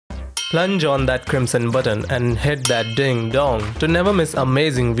Plunge on that crimson button and hit that ding dong to never miss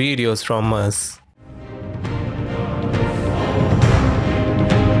amazing videos from us.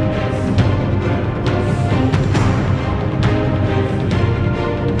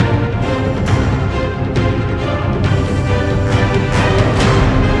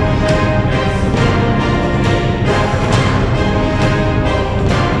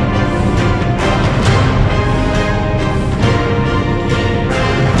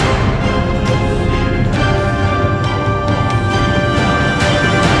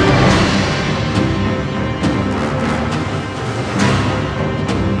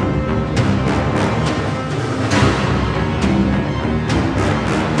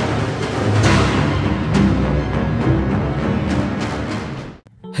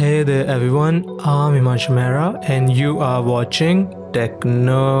 Hey there everyone, I'm Filmora and you are watching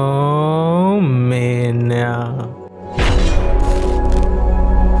Techno Mania.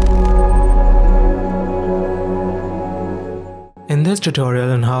 In this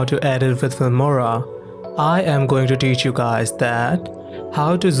tutorial on how to edit with Filmora, I am going to teach you guys that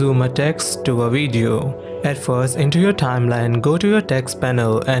how to zoom a text to a video. At first, into your timeline, go to your text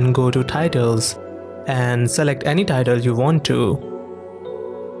panel and go to titles and select any title you want to.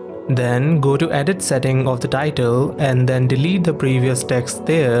 Then go to edit setting of the title and then delete the previous text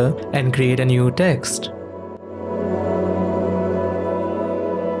there and create a new text.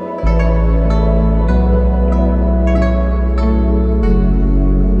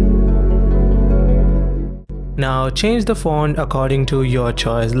 Now change the font according to your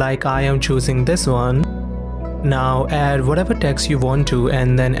choice, like I am choosing this one. Now add whatever text you want to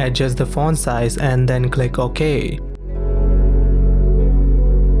and then adjust the font size and then click OK.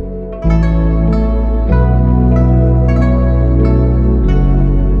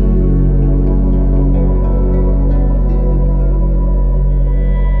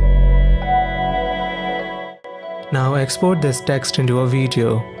 Now export this text into a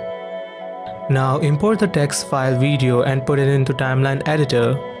video. Now import the text file video and put it into timeline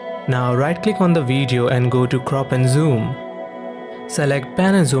editor. Now right click on the video and go to crop and zoom. Select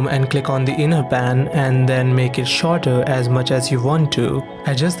pan and zoom and click on the inner pan and then make it shorter as much as you want to.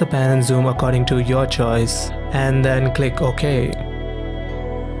 Adjust the pan and zoom according to your choice and then click OK.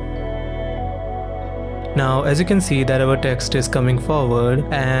 Now as you can see that our text is coming forward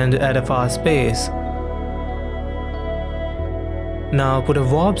and at a fast pace. Now put a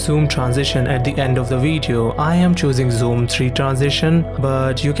warp zoom transition at the end of the video. I am choosing zoom 3 transition,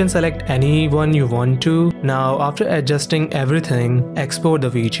 but you can select any one you want to. Now after adjusting everything, export the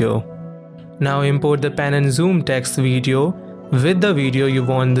video. Now import the pan and zoom text video with the video you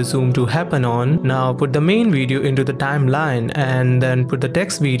want the zoom to happen on. Now put the main video into the timeline and then put the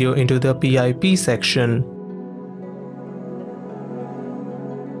text video into the PIP section.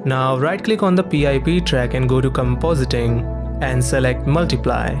 Now right click on the PIP track and go to compositing and select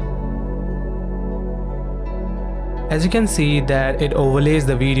multiply. As you can see that it overlays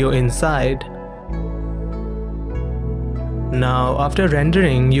the video inside. Now after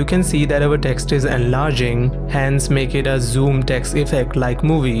rendering you can see that our text is enlarging, hence make it a zoom text effect like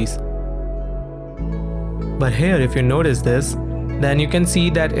movies. But here if you notice this, then you can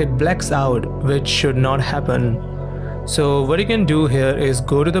see that it blacks out, which should not happen. So what you can do here is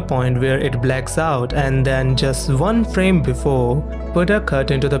go to the point where it blacks out and then just one frame before, put a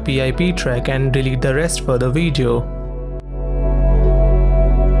cut into the PIP track and delete the rest for the video.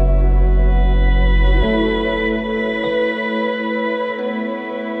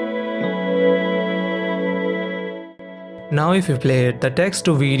 Now if you play it, the text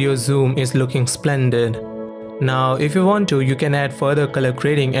to video zoom is looking splendid. Now if you want to, you can add further color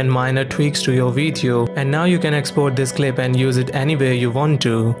grading and minor tweaks to your video, and now you can export this clip and use it anywhere you want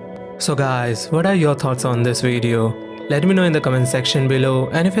to. So guys, what are your thoughts on this video? Let me know in the comment section below,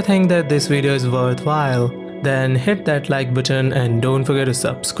 and if you think that this video is worthwhile, then hit that like button and don't forget to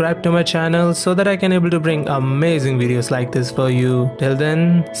subscribe to my channel so that I can able to bring amazing videos like this for you. Till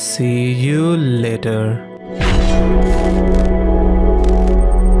then, see you later.